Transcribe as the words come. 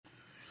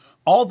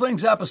All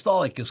Things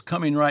Apostolic is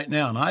coming right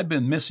now, and I've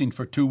been missing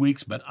for 2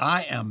 weeks, but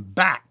I am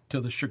back to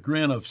the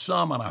chagrin of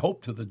some, and I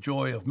hope to the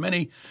joy of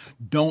many.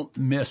 Don't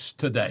miss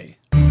today.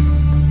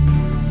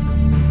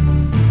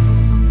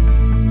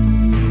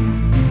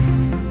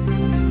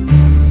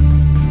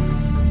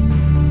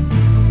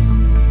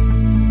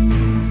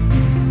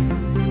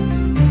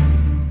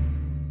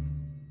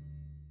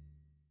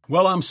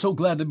 Well, I'm so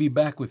glad to be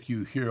back with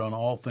you here on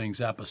All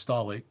Things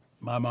Apostolic.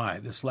 My,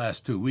 this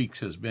last 2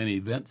 weeks has been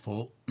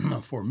eventful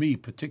for me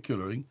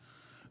particularly,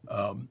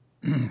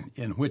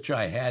 in which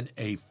I had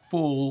a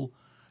full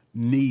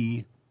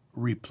knee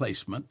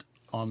replacement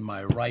on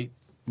my right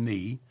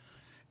knee,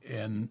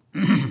 and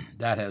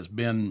that has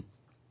been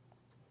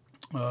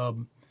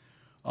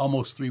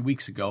almost 3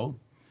 weeks ago.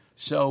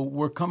 So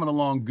we're coming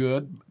along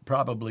good.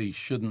 Probably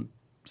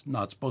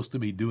not supposed to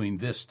be doing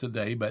this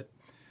today, but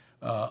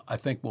I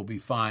think we'll be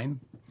fine.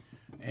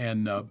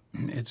 And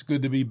it's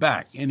good to be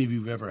back. Any of you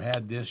who've ever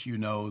had this, you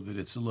know that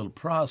it's a little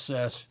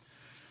process.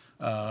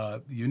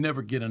 You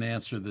never get an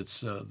answer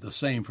that's the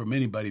same from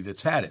anybody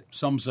that's had it.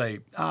 Some say,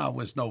 it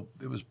was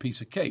a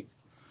piece of cake.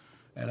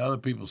 And other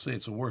people say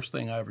it's the worst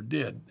thing I ever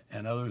did.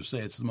 And others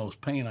say it's the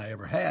most pain I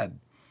ever had.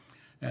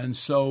 And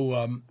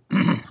so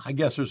I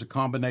guess there's a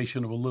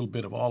combination of a little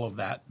bit of all of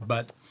that.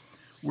 But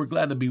we're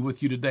glad to be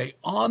with you today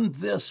on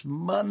this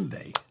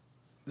Monday.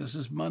 This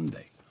is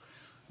Monday.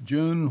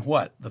 June,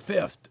 the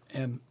 5th,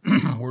 and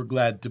we're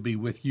glad to be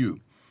with you.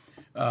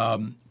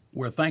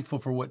 We're thankful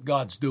for what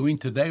God's doing.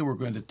 Today we're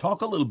going to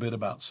talk a little bit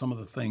about some of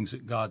the things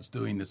that God's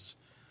doing that's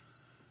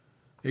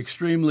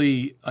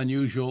extremely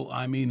unusual,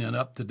 and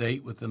up to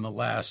date within the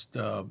last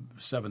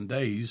 7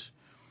 days,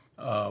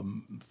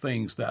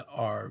 things that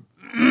are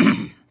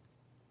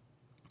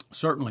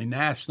certainly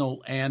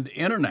national and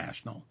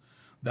international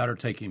that are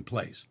taking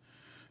place,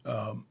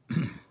 and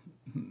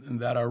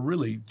that are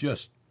really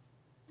just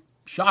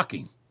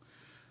shocking.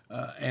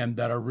 And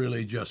that are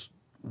really just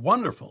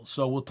wonderful.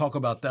 So we'll talk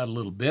about that a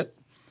little bit.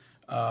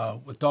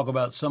 We'll talk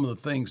about some of the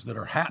things that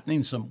are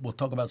happening. We'll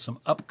talk about some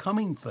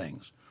upcoming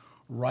things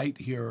right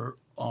here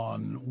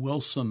on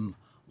Wilson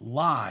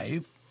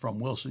Live from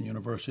Wilson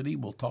University.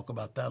 We'll talk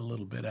about that a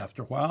little bit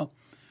after a while,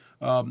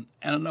 and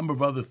a number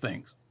of other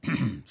things.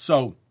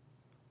 So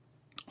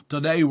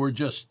today we're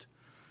just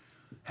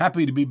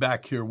happy to be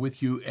back here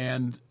with you,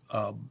 and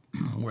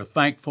we're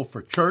thankful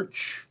for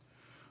church.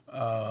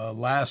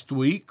 Last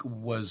week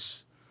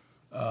was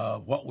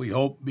what we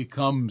hope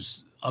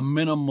becomes a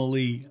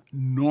minimally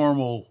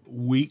normal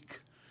week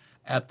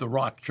at the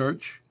Rock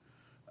Church.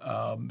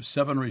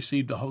 7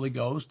 received the Holy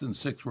Ghost and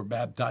 6 were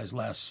baptized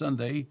last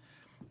Sunday.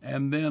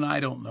 And then,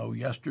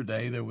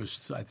 yesterday there was,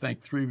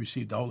 3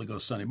 received the Holy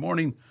Ghost Sunday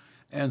morning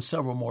and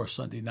several more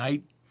Sunday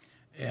night.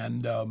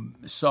 And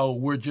so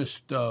we're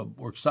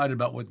excited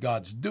about what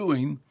God's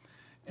doing.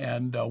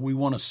 And we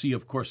want to see,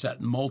 of course,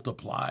 that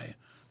multiply,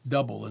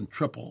 double and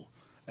triple,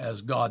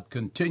 as God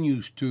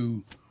continues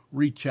to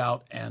reach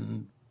out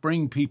and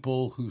bring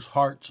people whose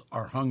hearts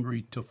are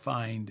hungry to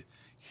find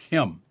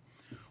Him.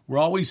 We're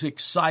always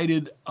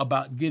excited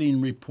about getting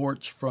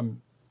reports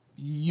from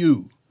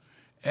you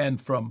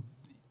and from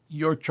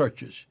your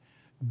churches,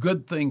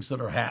 good things that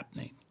are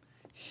happening,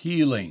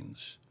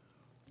 healings,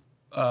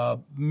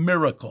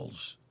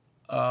 miracles,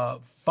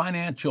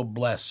 financial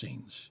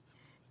blessings,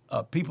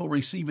 people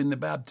receiving the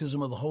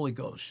baptism of the Holy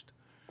Ghost,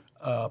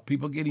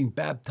 people getting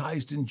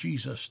baptized in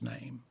Jesus'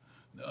 name,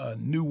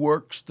 new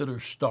works that are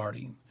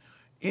starting,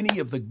 any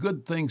of the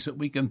good things that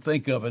we can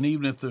think of, and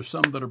even if there's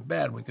some that are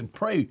bad, we can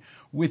pray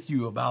with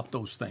you about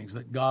those things,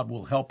 that God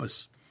will help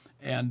us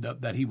and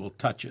that He will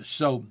touch us.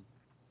 So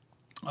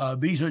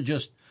these are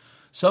just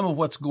some of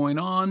what's going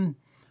on.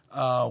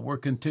 We're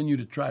continuing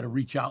to try to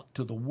reach out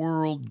to the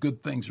world.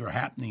 Good things are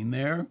happening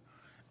there.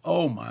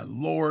 Oh, my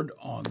Lord,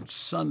 on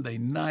Sunday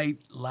night,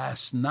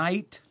 last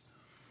night,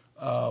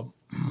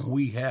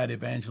 we had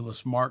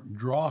Evangelist Mark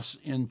Dross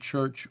in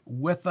church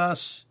with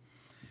us,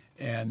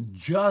 and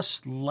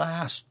just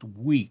last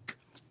week,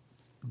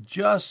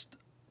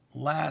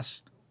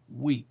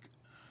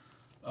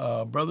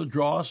 Brother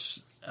Dross,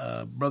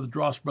 and Brother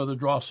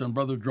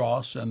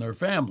Dross and their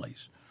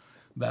families,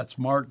 that's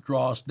Mark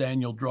Dross,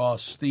 Daniel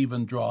Dross,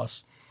 Stephen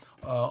Dross,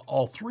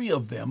 all 3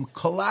 of them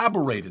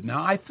collaborated.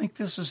 Now, I think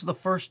this is the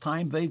first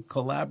time they've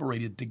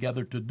collaborated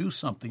together to do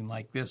something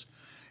like this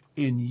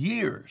in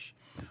years.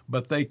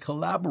 But they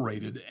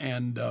collaborated,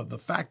 and the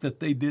fact that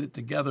they did it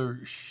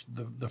together,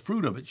 the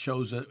fruit of it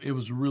shows that it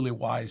was a really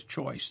wise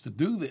choice to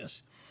do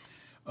this.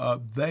 Well,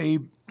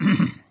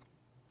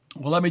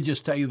 let me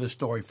just tell you the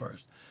story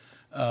first.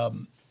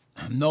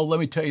 No, let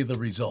me tell you the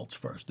results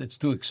first. It's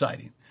too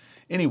exciting.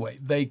 Anyway,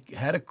 they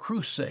had a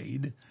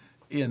crusade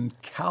in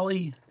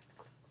Cali,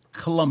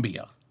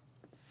 Colombia,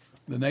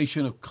 the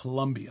nation of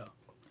Colombia.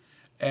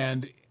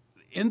 And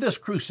in this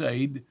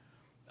crusade,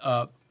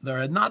 there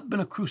had not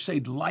been a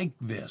crusade like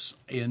this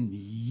in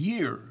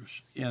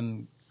years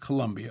in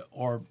Colombia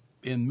or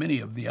in many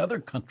of the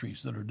other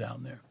countries that are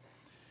down there.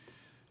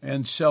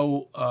 And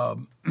so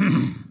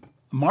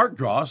Mark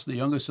Dross, the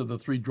youngest of the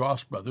 3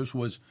 Dross brothers,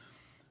 was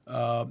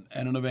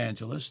and an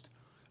evangelist,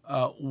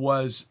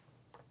 was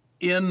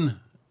in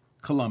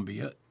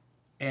Colombia,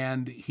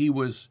 and he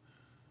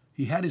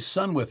had his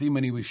son with him,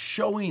 and he was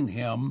showing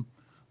him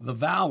the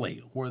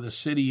valley where the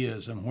city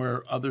is and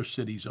where other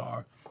cities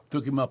are.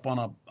 Took him up on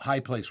a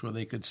high place where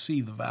they could see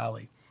the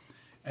valley.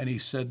 And he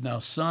said, now,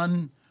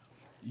 son,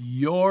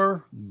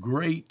 your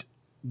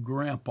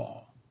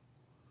great-grandpa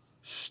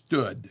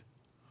stood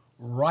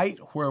right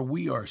where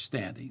we are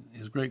standing.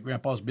 His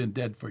great-grandpa's been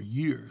dead for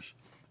years,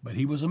 but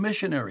he was a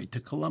missionary to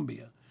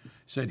Colombia.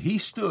 Said he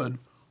stood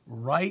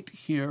right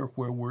here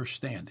where we're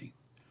standing.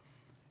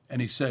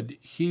 And he said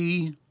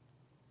he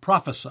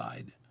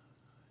prophesied,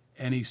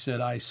 and he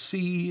said, I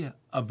see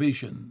a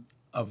vision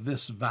of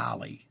this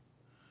valley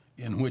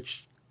in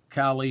which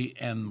Cali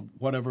and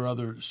whatever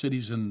other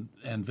cities and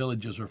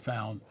villages are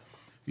found.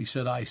 He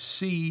said, I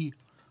see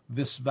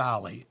this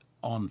valley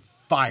on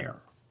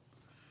fire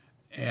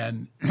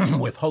and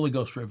with Holy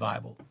Ghost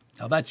revival.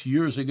 Now, that's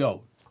years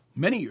ago,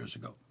 many years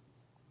ago.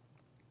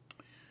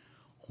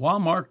 While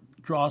Mark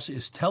Dross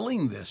is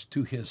telling this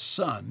to his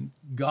son,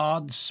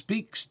 God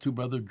speaks to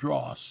Brother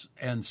Dross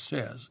and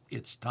says,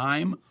 it's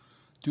time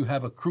to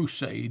have a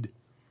crusade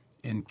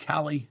in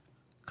Cali,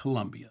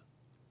 Colombia.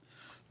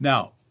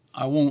 Now,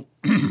 I won't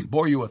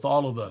bore you with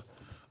all of the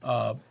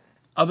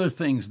other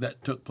things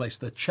that took place,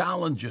 the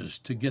challenges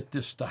to get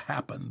this to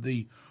happen,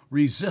 the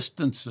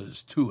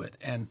resistances to it,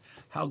 and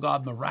how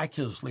God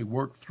miraculously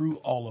worked through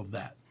all of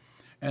that.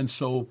 And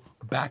so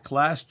back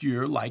last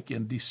year, like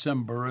in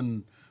December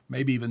and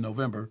maybe even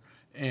November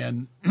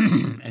and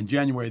and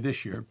January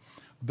this year,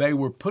 they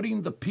were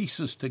putting the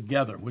pieces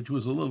together, which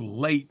was a little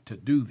late to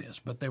do this,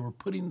 but they were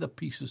putting the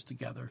pieces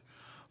together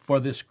for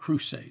this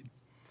crusade.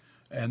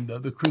 And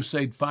the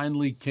crusade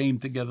finally came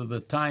together. The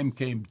time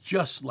came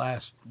just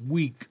last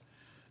week,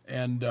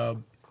 and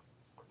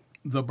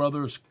the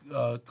brothers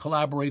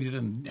collaborated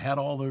and had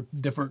all their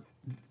different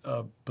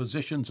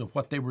positions of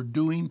what they were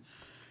doing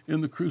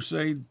in the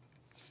crusade.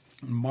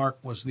 Mark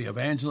was the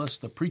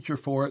evangelist, the preacher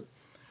for it.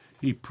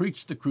 He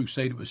preached the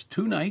crusade. It was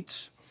 2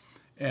 nights,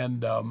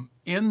 and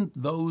in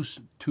those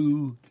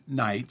 2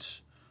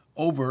 nights,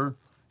 over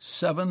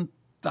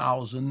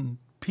 7,000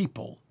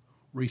 people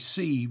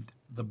received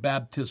the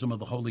baptism of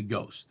the Holy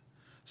Ghost,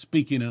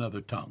 speaking in other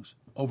tongues.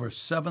 Over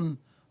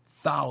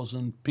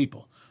 7,000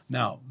 people.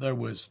 Now, there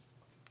was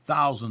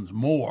thousands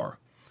more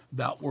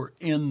that were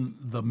in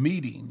the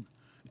meeting,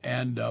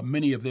 and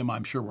many of them,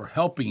 I'm sure, were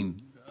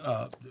helping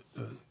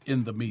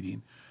in the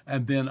meeting.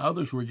 And then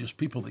others were just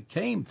people that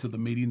came to the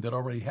meeting that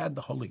already had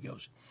the Holy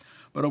Ghost.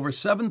 But over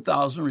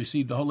 7,000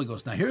 received the Holy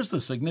Ghost. Now, here's the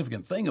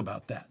significant thing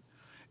about that.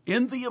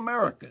 In the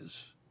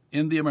Americas,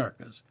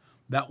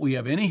 that we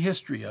have any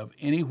history of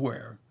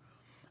anywhere,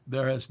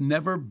 there has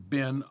never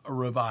been a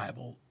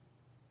revival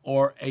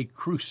or a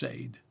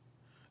crusade,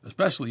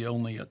 especially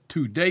only a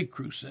 2-day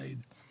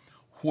crusade,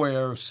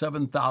 where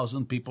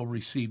 7,000 people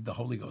received the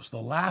Holy Ghost.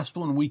 The last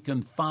one we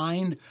can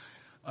find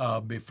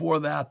before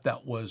that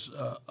was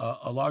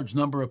a large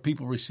number of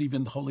people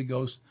receiving the Holy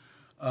Ghost,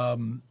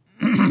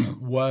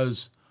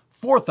 was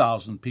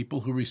 4,000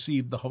 people who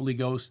received the Holy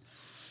Ghost.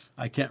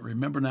 I can't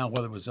remember now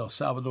whether it was El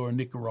Salvador or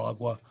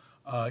Nicaragua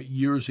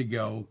years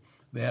ago.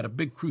 They had a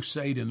big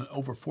crusade, and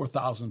over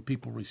 4,000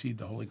 people received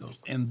the Holy Ghost.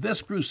 In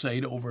this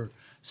crusade, over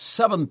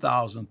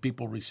 7,000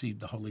 people received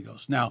the Holy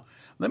Ghost. Now,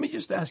 let me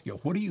just ask you,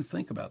 what do you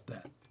think about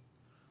that?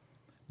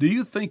 Do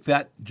you think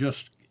that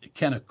just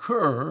can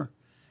occur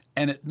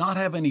and it not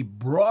have any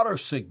broader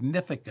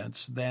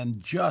significance than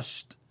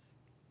just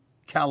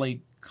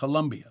Cali,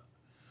 Colombia?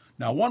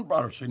 Now, one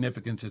broader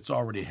significance it's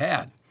already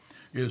had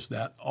is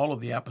that all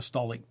of the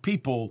apostolic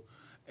people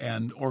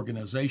and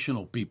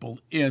organizational people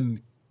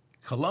in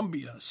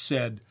Colombia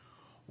said,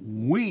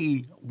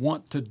 we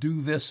want to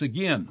do this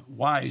again.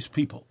 Wise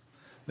people.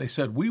 They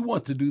said, we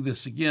want to do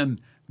this again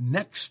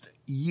next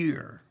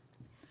year.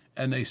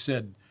 And they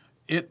said,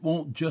 it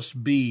won't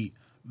just be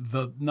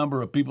the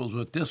number of people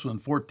with this one,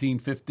 14,000,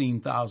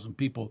 15,000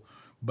 people,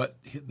 but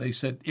they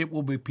said it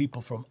will be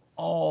people from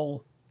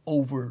all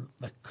over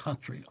the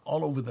country,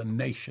 all over the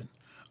nation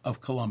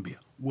of Colombia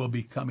will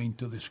be coming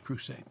to this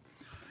crusade.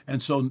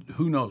 And so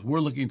who knows? We're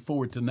looking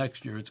forward to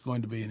next year. It's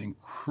going to be an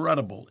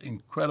incredible,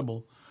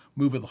 incredible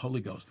move of the Holy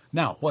Ghost.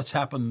 Now, what's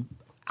happened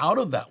out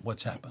of that?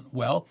 What's happened?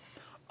 Well,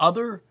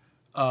 other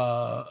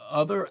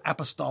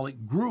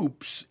apostolic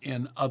groups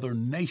in other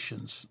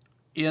nations,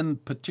 in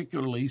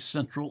particularly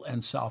Central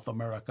and South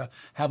America,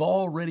 have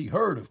already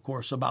heard, of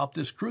course, about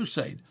this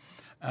crusade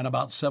and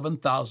about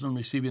 7,000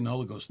 receiving the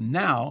Holy Ghost.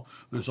 Now,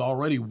 there's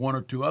already 1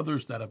 or 2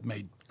 others that have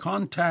made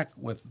contact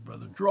with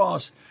Brother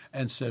Dross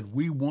and said,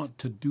 we want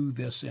to do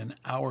this in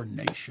our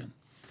nation.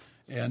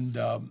 And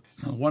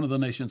one of the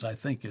nations, I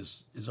think,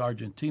 is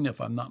Argentina,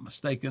 if I'm not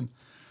mistaken.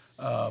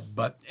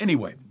 But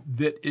anyway,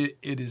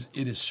 it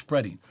is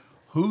spreading.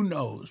 Who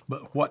knows?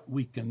 But what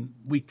we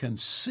can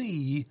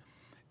see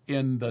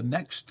in the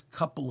next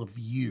couple of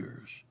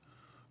years,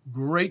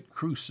 great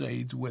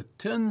crusades with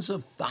tens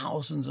of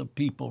thousands of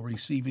people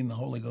receiving the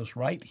Holy Ghost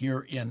right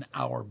here in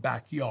our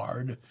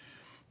backyard.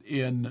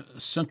 in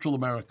Central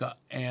America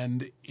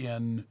and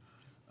in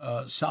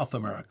South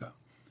America.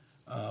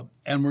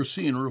 And we're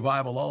seeing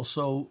revival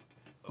also,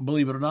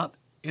 believe it or not,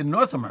 in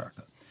North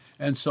America.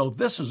 And so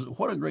this is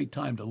what a great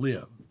time to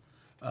live.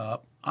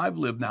 I've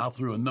lived now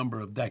through a number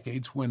of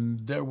decades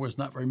when there was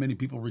not very many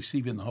people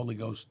receiving the Holy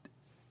Ghost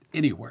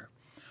anywhere.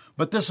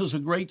 But this is a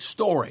great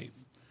story.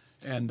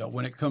 And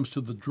when it comes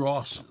to the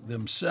Dross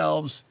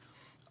themselves,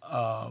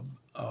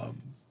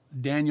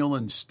 Daniel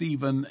and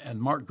Stephen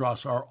and Mark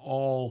Dross are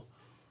all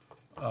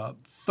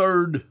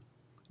third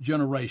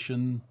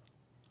generation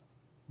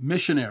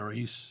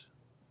missionaries.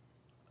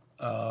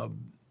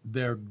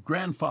 Their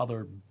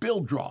grandfather,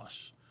 Bill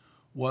Dross,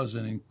 was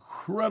an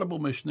incredible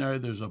missionary.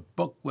 There's a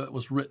book that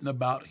was written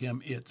about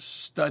him. It's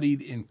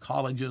studied in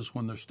colleges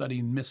when they're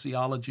studying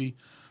missiology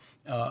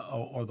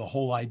or the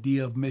whole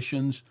idea of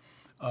missions.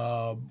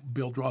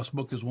 Bill Dross'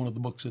 book is one of the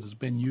books that has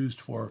been used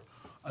for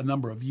a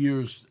number of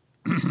years.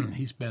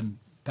 He's been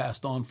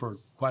passed on for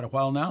quite a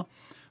while now.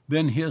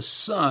 Then his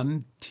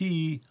son,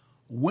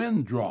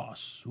 Wynn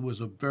Dross, who was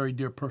a very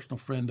dear personal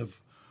friend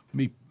of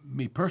me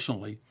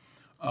personally,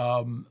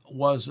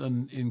 was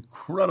an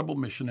incredible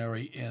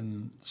missionary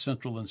in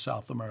Central and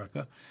South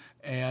America,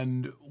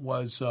 and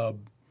was a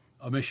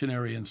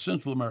missionary in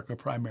Central America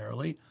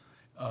primarily.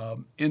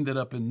 Ended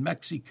up in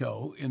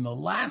Mexico in the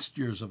last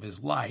years of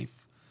his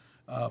life.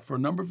 For a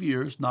number of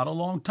years, not a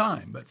long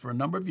time, but for a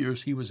number of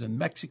years, he was in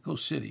Mexico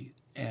City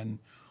and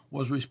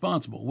was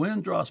responsible.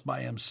 Wynn Dross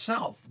by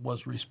himself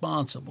was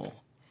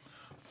responsible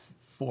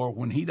for,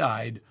 when he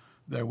died,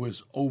 there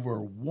was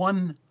over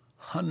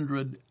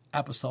 100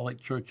 apostolic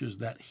churches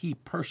that he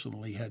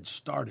personally had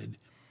started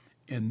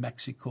in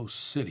Mexico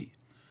City.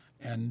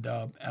 And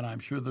I'm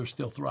sure they're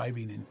still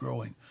thriving and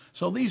growing.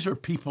 So these are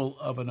people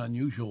of an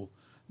unusual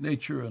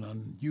nature, an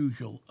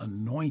unusual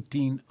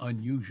anointing,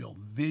 unusual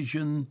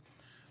vision.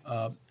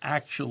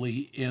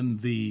 Actually, in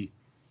the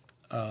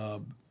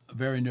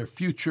very near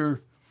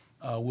future,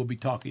 we'll be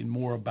talking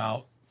more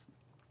about,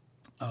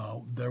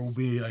 there will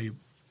be a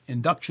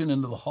induction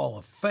into the Hall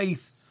of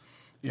Faith,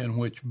 in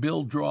which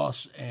Bill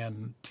Dross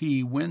and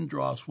Wynn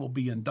Dross will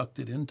be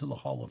inducted into the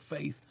Hall of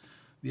Faith,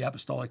 the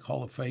Apostolic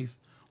Hall of Faith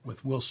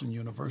with Wilson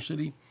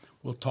University.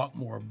 We'll talk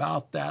more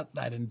about that.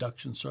 That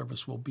induction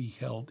service will be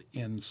held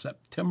in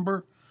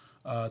September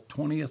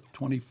 20th,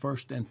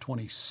 21st, and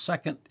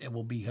 22nd. It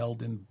will be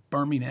held in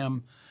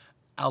Birmingham,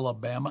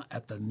 Alabama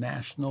at the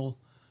National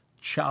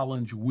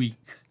Challenge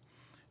Week.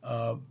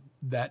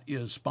 That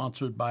is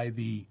sponsored by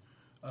the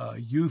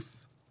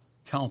Youth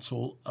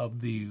Council of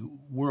the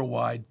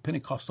Worldwide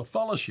Pentecostal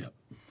Fellowship.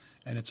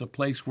 And it's a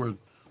place where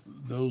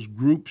those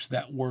groups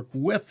that work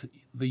with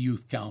the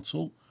Youth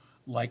Council,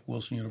 like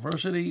Wilson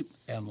University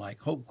and like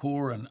Hope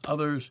Corps and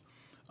others,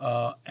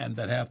 and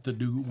that have to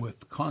do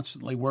with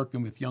constantly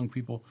working with young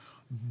people,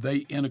 they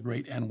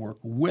integrate and work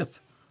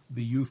with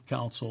the Youth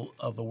Council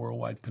of the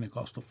Worldwide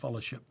Pentecostal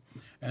Fellowship.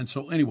 And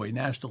so anyway,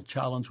 National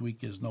Challenge Week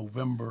is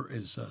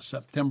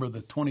September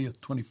the 20th,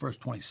 21st,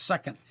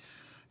 22nd.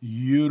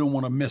 You don't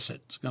want to miss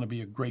it. It's going to be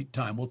a great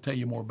time. We'll tell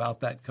you more about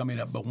that coming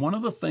up. But one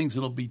of the things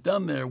that will be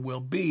done there will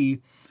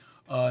be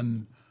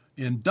an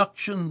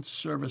induction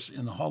service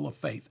in the Hall of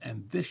Faith.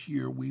 And this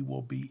year we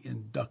will be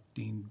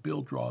inducting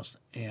Bill Dross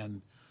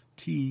and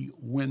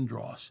Wynn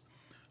Dross.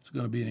 It's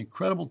going to be an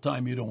incredible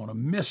time. You don't want to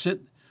miss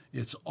it.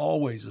 It's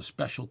always a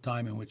special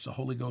time in which the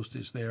Holy Ghost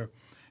is there,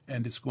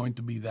 and it's going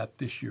to be that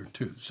this year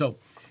too. So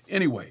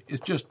anyway,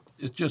 it's just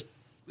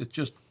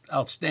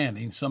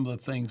outstanding, some of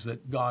the things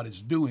that God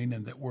is doing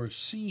and that we're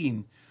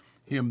seeing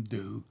him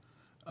do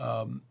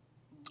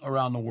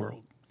around the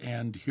world.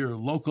 And here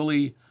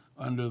locally,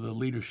 under the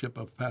leadership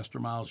of Pastor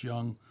Miles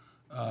Young,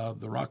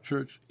 the Rock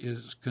Church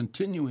is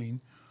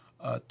continuing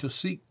to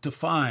seek to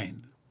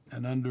find,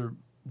 and under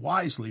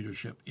wise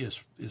leadership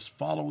is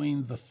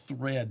following the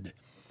thread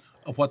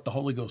of what the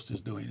Holy Ghost is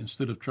doing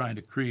instead of trying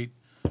to create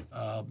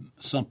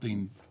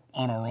something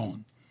on our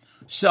own.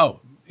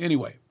 So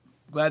anyway,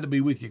 glad to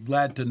be with you.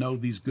 Glad to know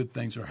these good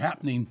things are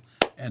happening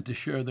and to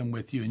share them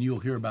with you. And you'll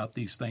hear about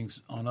these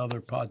things on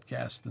other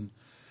podcasts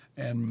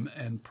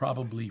and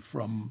probably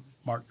from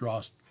Mark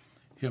Dross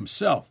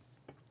himself.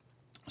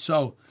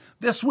 So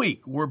this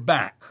week we're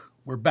back.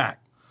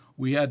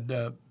 We had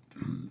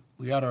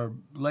our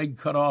leg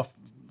cut off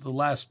the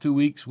last 2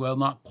 weeks. Well,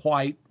 not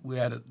quite. We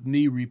had a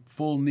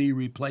full knee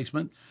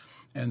replacement.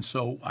 And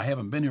so I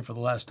haven't been here for the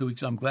last 2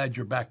 weeks. I'm glad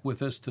you're back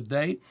with us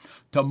today.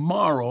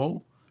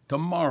 Tomorrow,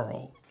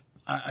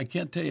 I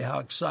can't tell you how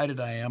excited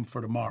I am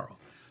for tomorrow.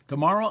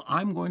 Tomorrow,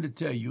 I'm going to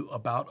tell you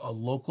about a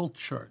local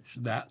church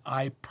that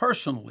I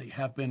personally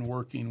have been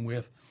working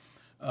with,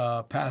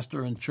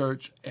 pastor and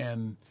church,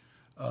 and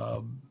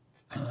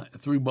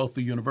through both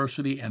the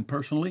university and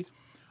personally,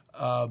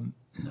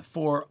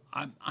 for,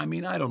 I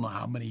don't know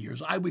how many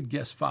years. I would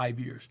guess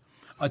 5 years.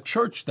 A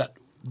church that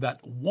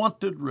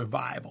wanted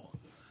revival.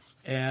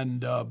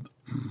 And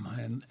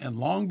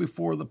long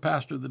before the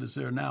pastor that is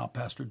there now,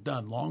 Pastor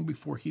Dunn, long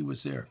before he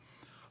was there,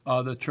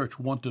 the church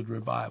wanted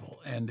revival.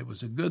 And it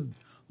was a good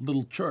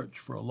little church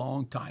for a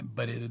long time,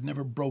 but it had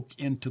never broke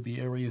into the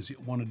areas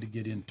it wanted to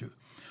get into.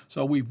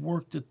 So we've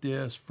worked at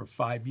this for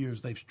 5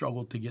 years. They've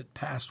struggled to get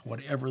past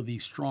whatever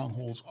these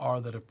strongholds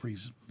are that have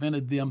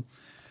prevented them.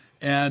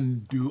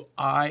 And do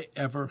I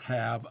ever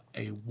have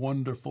a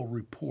wonderful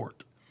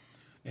report?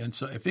 And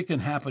so if it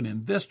can happen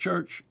in this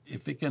church,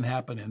 if it can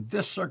happen in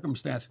this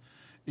circumstance,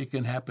 it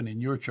can happen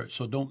in your church.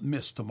 So don't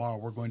miss tomorrow.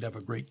 We're going to have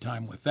a great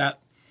time with that.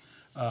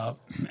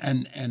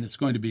 And it's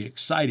going to be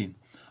exciting.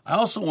 I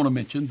also want to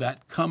mention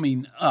that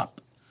coming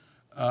up,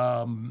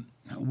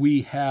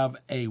 we have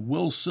a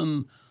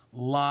Wilson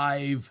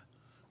Live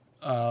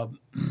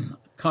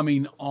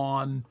coming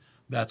on.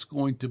 That's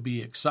going to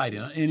be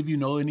exciting. Any of you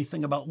know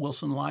anything about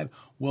Wilson Live?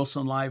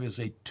 Wilson Live is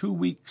a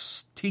 2-week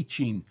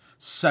teaching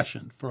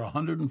session for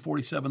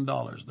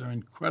 $147.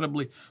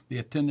 They're the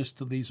attendance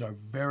to these are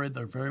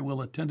they're very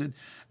well attended,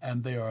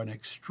 and they are an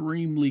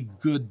extremely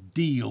good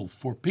deal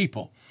for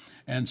people.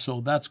 And so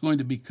that's going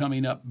to be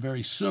coming up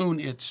very soon.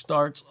 It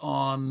starts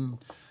on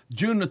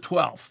June the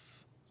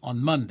 12th,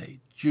 on Monday,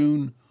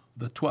 June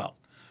the 12th.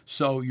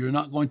 So you're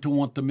not going to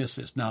want to miss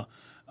this. Now,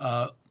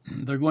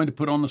 they're going to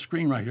put on the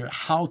screen right here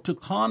how to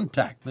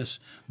contact this.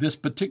 This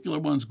particular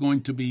one's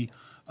going to be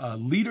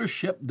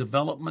leadership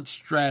development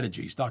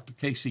strategies. Dr.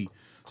 Casey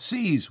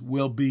Sees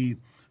will be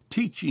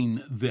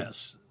teaching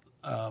this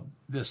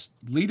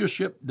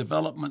leadership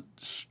development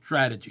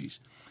strategies.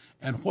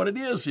 And what it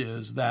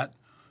is that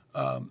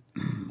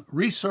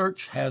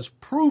research has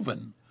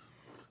proven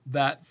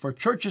that for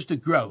churches to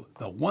grow,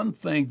 the one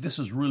thing, this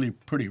is really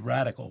pretty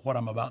radical, what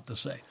I'm about to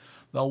say,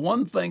 the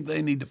one thing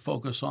they need to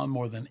focus on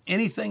more than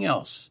anything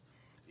else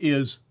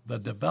is the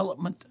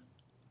development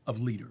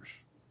of leaders.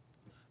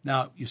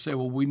 Now, you say,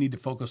 well, we need to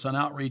focus on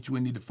outreach. We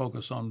need to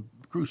focus on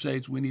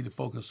crusades. We need to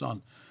focus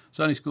on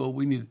Sunday school.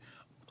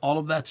 All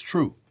of that's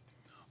true.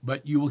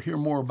 But you will hear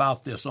more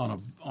about this on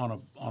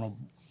a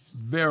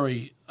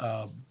very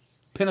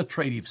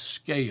penetrative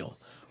scale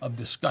of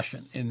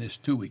discussion in this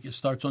 2-week. It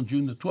starts on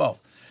June the 12th.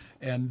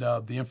 And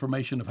the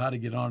information of how to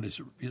get on it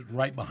is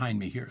right behind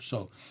me here,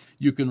 so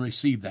you can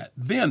receive that.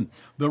 Then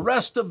the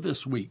rest of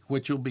this week,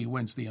 which will be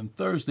Wednesday and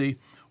Thursday,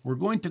 we're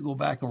going to go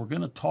back and we're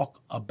going to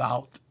talk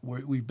about,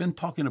 we've been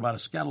talking about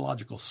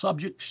eschatological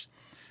subjects,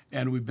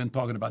 and we've been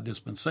talking about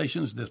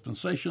dispensations,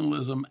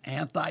 dispensationalism,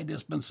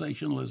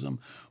 anti-dispensationalism.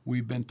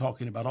 We've been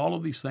talking about all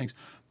of these things.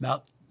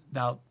 Now,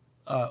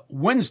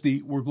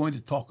 Wednesday, we're going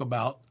to talk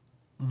about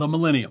the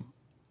millennium,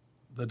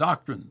 the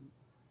doctrine,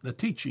 the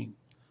teaching,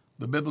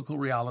 the biblical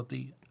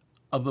reality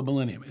of the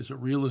millennium. Is it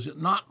real? Is it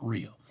not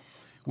real?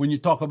 When you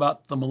talk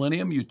about the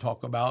millennium, you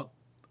talk about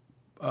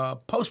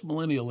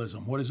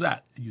postmillennialism. What is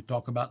that? You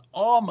talk about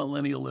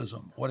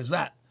all-millennialism. What is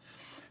that?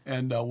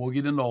 And we'll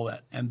get into all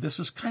that. And this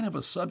is kind of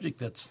a subject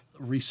that's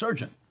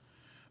resurgent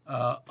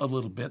a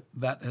little bit,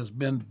 that has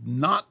been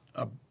not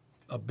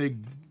a big,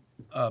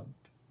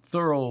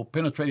 thorough,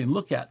 penetrating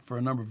look at for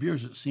a number of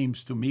years, it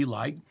seems to me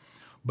like.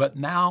 But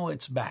now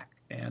it's back.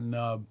 And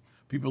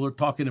people are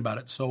talking about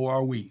it. So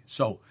are we.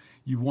 So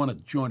you want to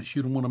join us.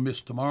 You don't want to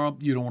miss tomorrow.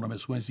 You don't want to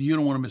miss Wednesday. You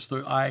don't want to miss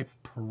Thursday. I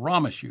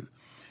promise you,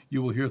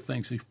 you will hear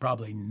things you've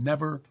probably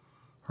never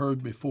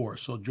heard before.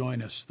 So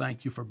join us.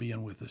 Thank you for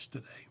being with us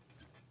today.